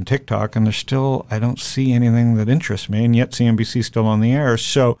YouTube and TikTok, and there's still, I don't see anything that interests me, and yet CNBC's still on the air.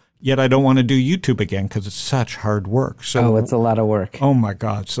 So, yet I don't want to do YouTube again because it's such hard work. So, it's a lot of work. Oh my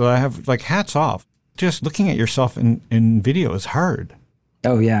God. So I have like hats off. Just looking at yourself in video is hard.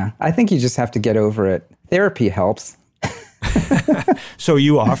 Oh yeah. I think you just have to get over it. Therapy helps. So are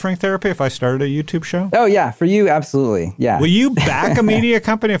you offering therapy if I started a YouTube show? Oh yeah. For you, absolutely. Yeah. Will you back a media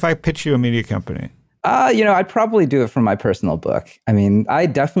company if I pitch you a media company? You know, I'd probably do it from my personal book. I mean, I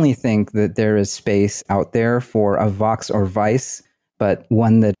definitely think that there is space out there for a Vox or Vice, but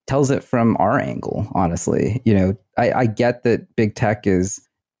one that tells it from our angle, honestly. You know, I get that big tech is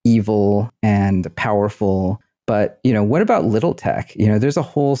evil and powerful, but, you know, what about little tech? You know, there's a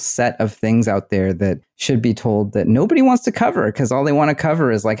whole set of things out there that should be told that nobody wants to cover because all they want to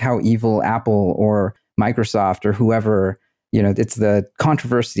cover is like how evil Apple or Microsoft or whoever, you know, it's the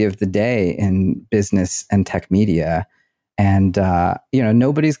controversy of the day in business and tech media. And, you know,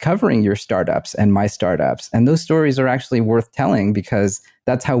 nobody's covering your startups and my startups. And those stories are actually worth telling because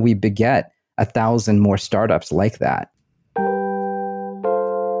that's how we beget 1,000 more startups like that.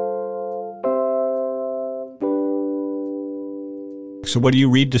 So what do you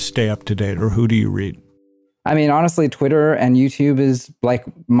read to stay up to date, or who do you read? I mean, honestly, Twitter and YouTube is like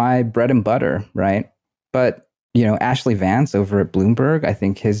my bread and butter, right? But you know, Ashley Vance over at Bloomberg, I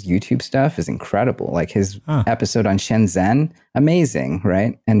think his YouTube stuff is incredible. Like his episode on Shenzhen, amazing,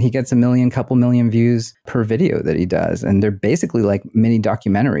 right? And he gets couple million views per video that he does. And they're basically like mini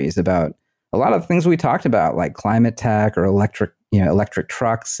documentaries about a lot of the things we talked about, like climate tech or electric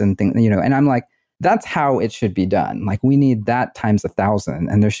trucks and things, you know, and I'm like, that's how it should be done. Like we need that times 1,000,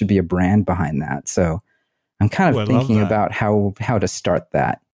 and there should be a brand behind that. So I'm kind of thinking about how to start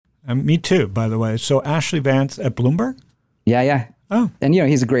that. Me too, by the way. So Ashley Vance at Bloomberg? Yeah. Oh. And, you know,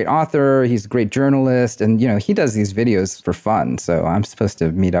 he's a great author. He's a great journalist. And, you know, he does these videos for fun. So I'm supposed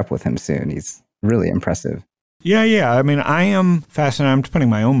to meet up with him soon. He's really impressive. Yeah. I mean, I am fascinated. I'm putting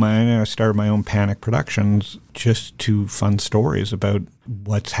my own mind. I started my own Panic Productions just to fund stories about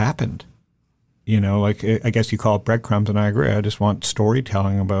what's happened. You know, like I guess you call it breadcrumbs, and I agree. I just want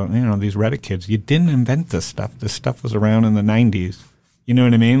storytelling about, you know, these Reddit kids. You didn't invent this stuff. This stuff was around in the 90s. You know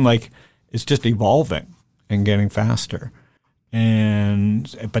what I mean? Like, it's just evolving and getting faster.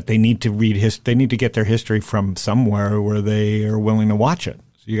 But they need to they need to get their history from somewhere where they are willing to watch it.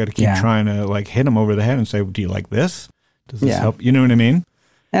 So you got to keep trying to like hit them over the head and say, do you like this? Does this help? You know what I mean?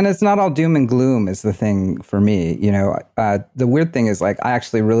 And it's not all doom and gloom is the thing for me. You know, the weird thing is like, I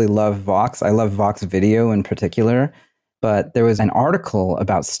actually really love Vox. I love Vox Video in particular. But there was an article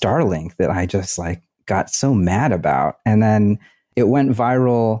about Starlink that I just like got so mad about. And then It went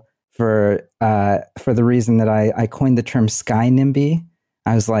viral for the reason that I coined the term sky NIMBY.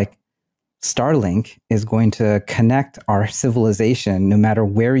 I was like, Starlink is going to connect our civilization, no matter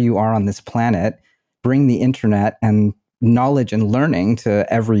where you are on this planet, bring the internet and knowledge and learning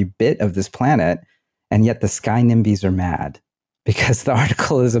to every bit of this planet. And yet the sky NIMBYs are mad, because the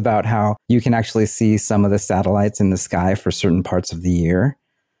article is about how you can actually see some of the satellites in the sky for certain parts of the year.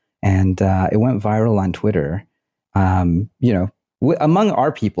 And it went viral on Twitter. Among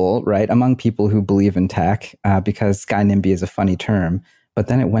our people, right? Among people who believe in tech, because sky NIMBY is a funny term. But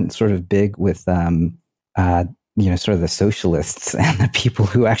then it went sort of big with, sort of the socialists and the people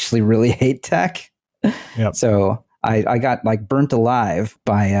who actually really hate tech. Yep. So I got like burnt alive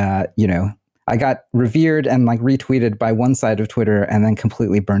by, I got revered and like retweeted by one side of Twitter and then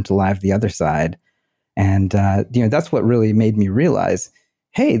completely burnt alive the other side. And, that's what really made me realize,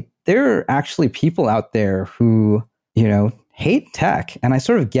 hey, there are actually people out there who, hate tech. And I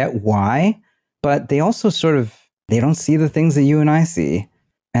sort of get why, but they also they don't see the things that you and I see.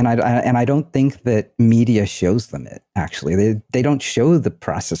 And I don't think that media shows them it, actually. They don't show the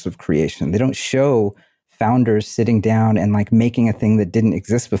process of creation. They don't show founders sitting down and like making a thing that didn't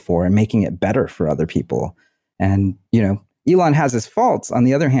exist before and making it better for other people. And, Elon has his faults. On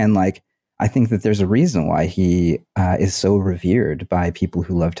the other hand, like, I think that there's a reason why he is so revered by people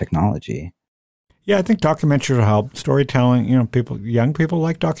who love technology. Yeah, I think documentaries will help. Storytelling, young people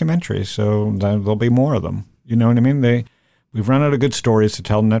like documentaries, so there'll be more of them. You know what I mean? We've run out of good stories to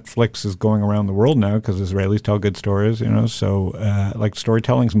tell. Netflix is going around the world now because Israelis tell good stories, so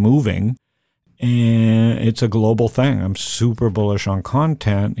storytelling's moving. And it's a global thing. I'm super bullish on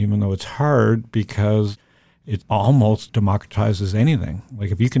content, even though it's hard, because it almost democratizes anything. Like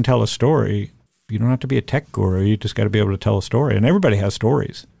if you can tell a story, you don't have to be a tech guru. You just got to be able to tell a story. And everybody has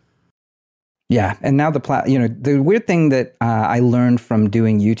stories. Yeah. And now the weird thing that I learned from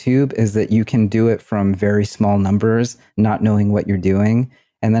doing YouTube is that you can do it from very small numbers, not knowing what you're doing.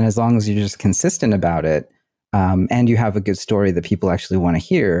 And then as long as you're just consistent about it, and you have a good story that people actually want to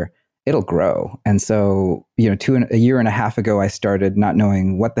hear, it'll grow. And so, a year and a half ago, I started not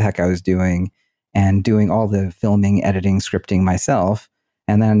knowing what the heck I was doing and doing all the filming, editing, scripting myself.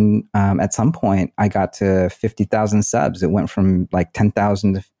 And then at some point, I got to 50,000 subs. It went from like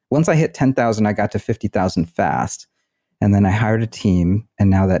 10,000. Once I hit 10,000, I got to 50,000 fast. And then I hired a team. And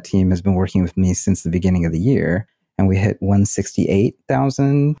now that team has been working with me since the beginning of the year. And we hit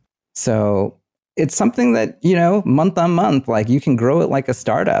 168,000. So it's something that, month on month, like you can grow it like a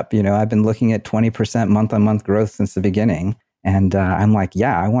startup. I've been looking at 20% month on month growth since the beginning. And I'm like,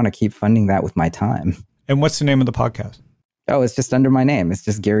 yeah, I want to keep funding that with my time. And what's the name of the podcast? Oh, it's just under my name. It's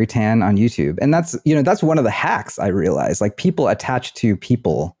just Gary Tan on YouTube. And that's one of the hacks I realized. Like people attach to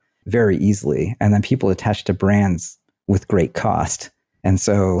people very easily. And then people attach to brands with great cost. And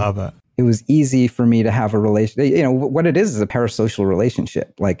so Love it. It was easy for me to have a relation. What it is a parasocial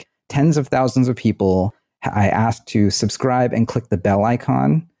relationship. Like tens of thousands of people I asked to subscribe and click the bell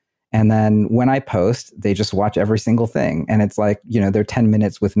icon. And then when I post, they just watch every single thing. And it's like, they're 10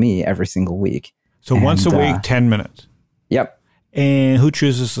 minutes with me every single week. So once a week, 10 minutes. Yep. And who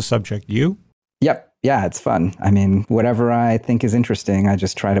chooses the subject? You? Yep. Yeah, it's fun. I mean, whatever I think is interesting, I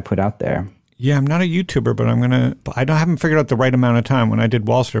just try to put out there. Yeah, I'm not a YouTuber, but I haven't figured out the right amount of time. When I did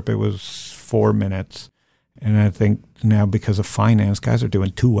Wall Strip, it was 4 minutes. And I think now because of finance, guys are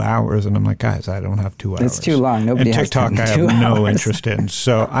doing 2 hours. And I'm like, guys, I don't have 2 hours. It's too long. Nobody and has TikTok, I have no interest in.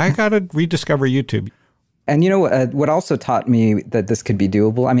 So I got to rediscover YouTube. And what also taught me that this could be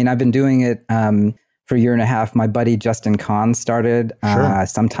doable? I mean, I've been doing it for a year and a half. My buddy Justin Kahn started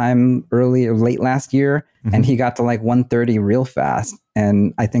sometime early or late last year, and he got to like 130 real fast.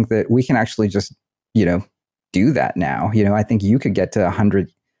 And I think that we can actually just, do that now. I think you could get to 100,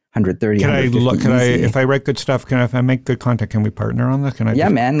 130. If I write good stuff, if I make good content, can we partner on this? Can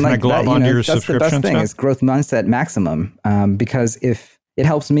I glob onto your subscription That's the best thing stuff? is growth mindset maximum. Because if it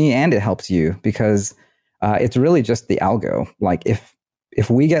helps me and it helps you, because it's really just the algo. Like if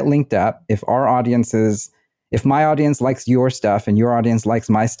we get linked up, if my audience likes your stuff and your audience likes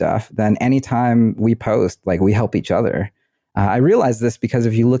my stuff, then anytime we post, like we help each other. I realize this because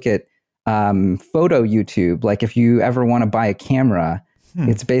if you look at photo YouTube, like if you ever want to buy a camera,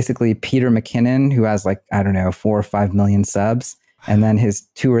 it's basically Peter McKinnon, who has 4 or 5 million subs, and then his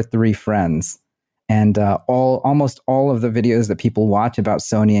 2 or 3 friends. And almost all of the videos that people watch about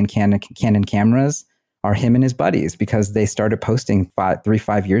Sony and Canon cameras are him and his buddies, because they started posting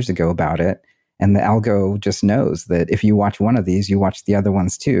 5 years ago about it. And the algo just knows that if you watch one of these, you watch the other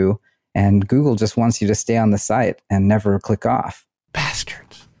ones too. And Google just wants you to stay on the site and never click off.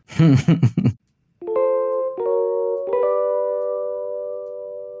 Bastards.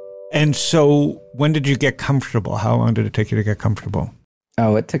 And so when did you get comfortable? How long did it take you to get comfortable?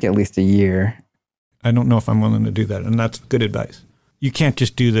 Oh, it took at least a year. I don't know if I'm willing to do that. And that's good advice. You can't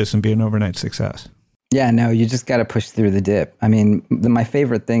just do this and be an overnight success. Yeah, no, you just got to push through the dip. I mean, my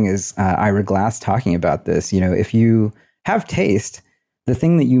favorite thing is Ira Glass talking about this. You know, if you have taste, the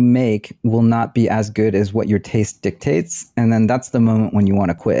thing that you make will not be as good as what your taste dictates. And then that's the moment when you want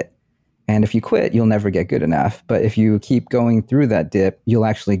to quit. And if you quit, you'll never get good enough. But if you keep going through that dip, you'll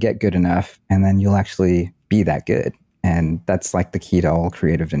actually get good enough. And then you'll actually be that good. And that's like the key to all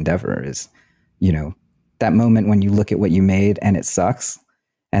creative endeavor is, you know, that moment when you look at what you made and it sucks.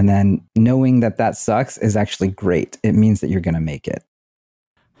 And then knowing that that sucks is actually great. It means that you're going to make it.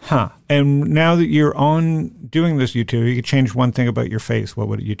 Huh. And now that you're on doing this YouTube, you could change one thing about your face. What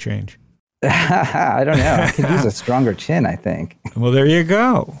would you change? I don't know. I could use a stronger chin, I think. Well, there you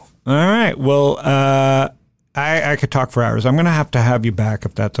go. All right. Well, I could talk for hours. I'm going to have you back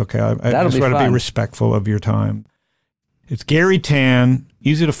if that's okay. I just want to be respectful of your time. It's Garry Tan.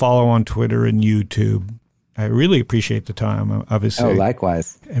 Easy to follow on Twitter and YouTube. I really appreciate the time, obviously. Oh,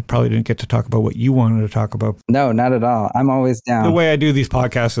 likewise. I probably didn't get to talk about what you wanted to talk about. No, not at all. I'm always down. The way I do these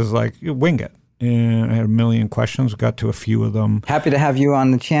podcasts is like, wing it. And I had a million questions. Got to a few of them. Happy to have you on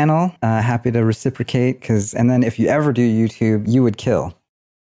the channel. Happy to reciprocate. And then if you ever do YouTube, you would kill.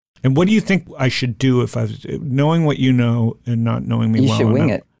 And what do you think I should do if I was knowing what you know and not knowing me well enough? You should wing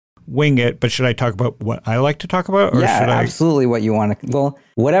it. Wing it, but should I talk about what I like to talk about? Or yeah, should absolutely what you want to. Well,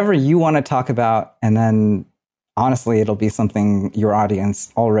 whatever you want to talk about, and then honestly, it'll be something your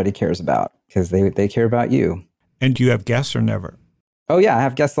audience already cares about because they care about you. And do you have guests or never? Oh, yeah, I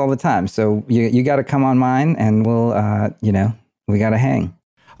have guests all the time. So you got to come on mine and we'll, we got to hang.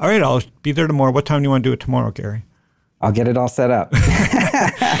 All right, I'll be there tomorrow. What time do you want to do it tomorrow, Garry? I'll get it all set up.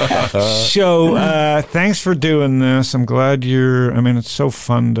 So thanks for doing this. I'm glad it's so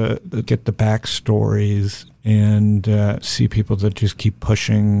fun to get the backstories and see people that just keep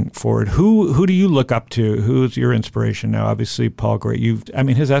pushing forward. Who do you look up to? Who's your inspiration now? Obviously, Paul Gray.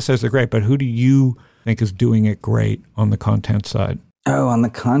 His essays are great, but who do you think is doing it great on the content side? Oh, on the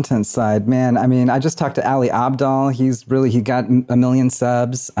content side, man. I just talked to Ali Abdaal. He got 1 million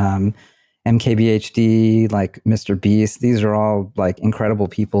subs. MKBHD, like Mr. Beast. These are all like incredible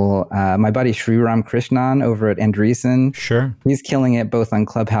people. My buddy Sriram Krishnan over at Andreessen. Sure. He's killing it both on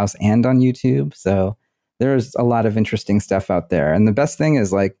Clubhouse and on YouTube. So there's a lot of interesting stuff out there. And the best thing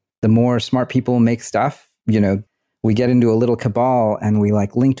is like the more smart people make stuff, we get into a little cabal and we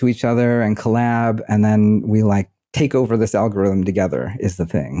like link to each other and collab. And then we like take over this algorithm together is the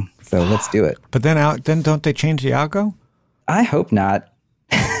thing. So let's do it. But then don't they change the algo? I hope not.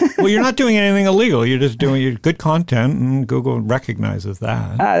 Well, you're not doing anything illegal. You're just doing your good content, and Google recognizes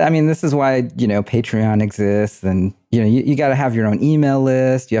that. This is why, Patreon exists, and, you got to have your own email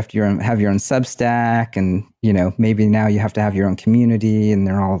list. You have to have your own Substack, and, maybe now you have to have your own community, and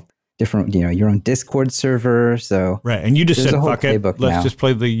they're all different, your own Discord server. So right, and you just said, fuck it, let's just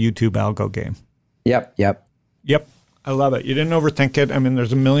play the YouTube algo game. Yep. I love it. You didn't overthink it.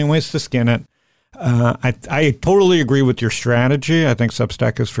 There's a million ways to skin it. I totally agree with your strategy. I think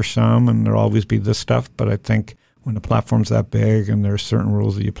Substack is for some, and there'll always be this stuff. But I think when the platform's that big and there's certain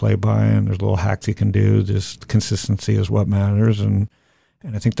rules that you play by and there's little hacks you can do, just consistency is what matters. And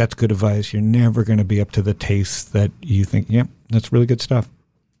I think that's good advice. You're never going to be up to the taste that you think, yep, that's really good stuff.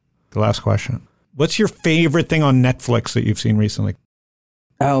 The last question. What's your favorite thing on Netflix that you've seen recently?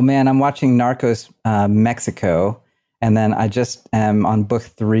 Oh, man, I'm watching Narcos Mexico. And then I just am on book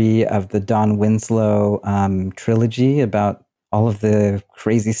 3 of the Don Winslow trilogy about all of the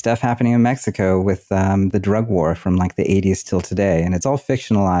crazy stuff happening in Mexico with the drug war from like the 80s till today. And it's all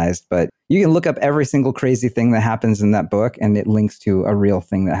fictionalized, but you can look up every single crazy thing that happens in that book and it links to a real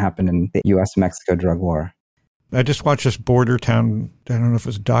thing that happened in the U.S.-Mexico drug war. I just watched this Border Town, I don't know if it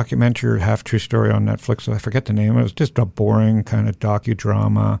was a documentary or half-true story on Netflix. I forget the name. It was just a boring kind of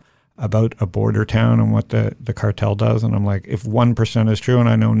docudrama about a border town and what the cartel does. And I'm like, if 1% is true and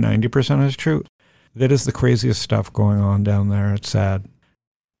I know 90% is true, that is the craziest stuff going on down there. It's sad.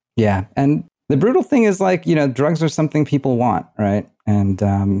 Yeah. And the brutal thing is like, drugs are something people want, right? And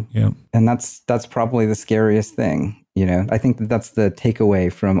and that's probably the scariest thing. I think that's the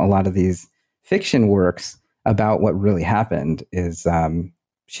takeaway from a lot of these fiction works about what really happened is,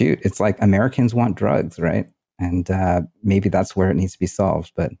 it's like Americans want drugs, right? And maybe that's where it needs to be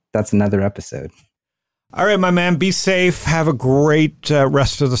solved. But that's another episode. All right, my man. Be safe. Have a great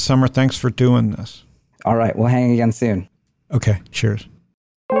rest of the summer. Thanks for doing this. All right. We'll hang again soon. Okay. Cheers.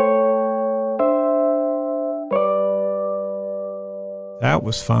 That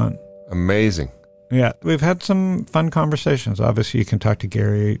was fun. Amazing. Yeah, we've had some fun conversations. Obviously, you can talk to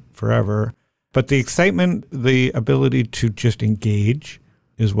Gary forever. But the excitement, the ability to just engage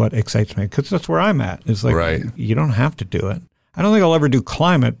is what excites me, because that's where I'm at. It's like, right. You don't have to do it. I don't think I'll ever do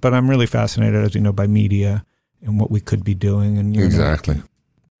climate, but I'm really fascinated, as you know, by media and what we could be doing. And Exactly.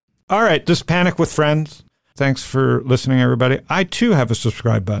 All right, this Panic with Friends. Thanks for listening, everybody. I, too, have a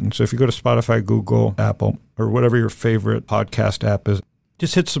subscribe button. So if you go to Spotify, Google, Apple, or whatever your favorite podcast app is,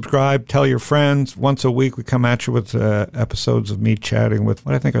 just hit subscribe, tell your friends. Once a week, we come at you with episodes of me chatting with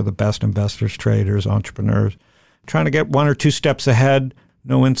what I think are the best investors, traders, entrepreneurs, trying to get 1 or 2 steps ahead,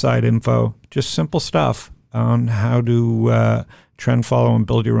 no inside info, just simple stuff on how to trend follow and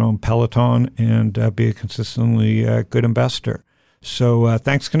build your own Peloton and be a consistently good investor. So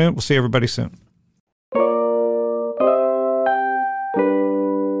thanks, Knut. We'll see everybody soon.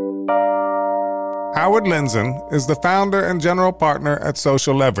 Howard Lindzen is the founder and general partner at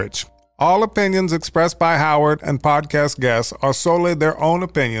Social Leverage. All opinions expressed by Howard and podcast guests are solely their own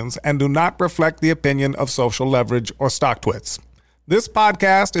opinions and do not reflect the opinion of Social Leverage or StockTwits. This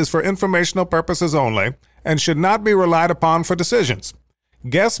podcast is for informational purposes only and should not be relied upon for decisions.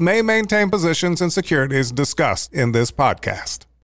 Guests may maintain positions in securities discussed in this podcast.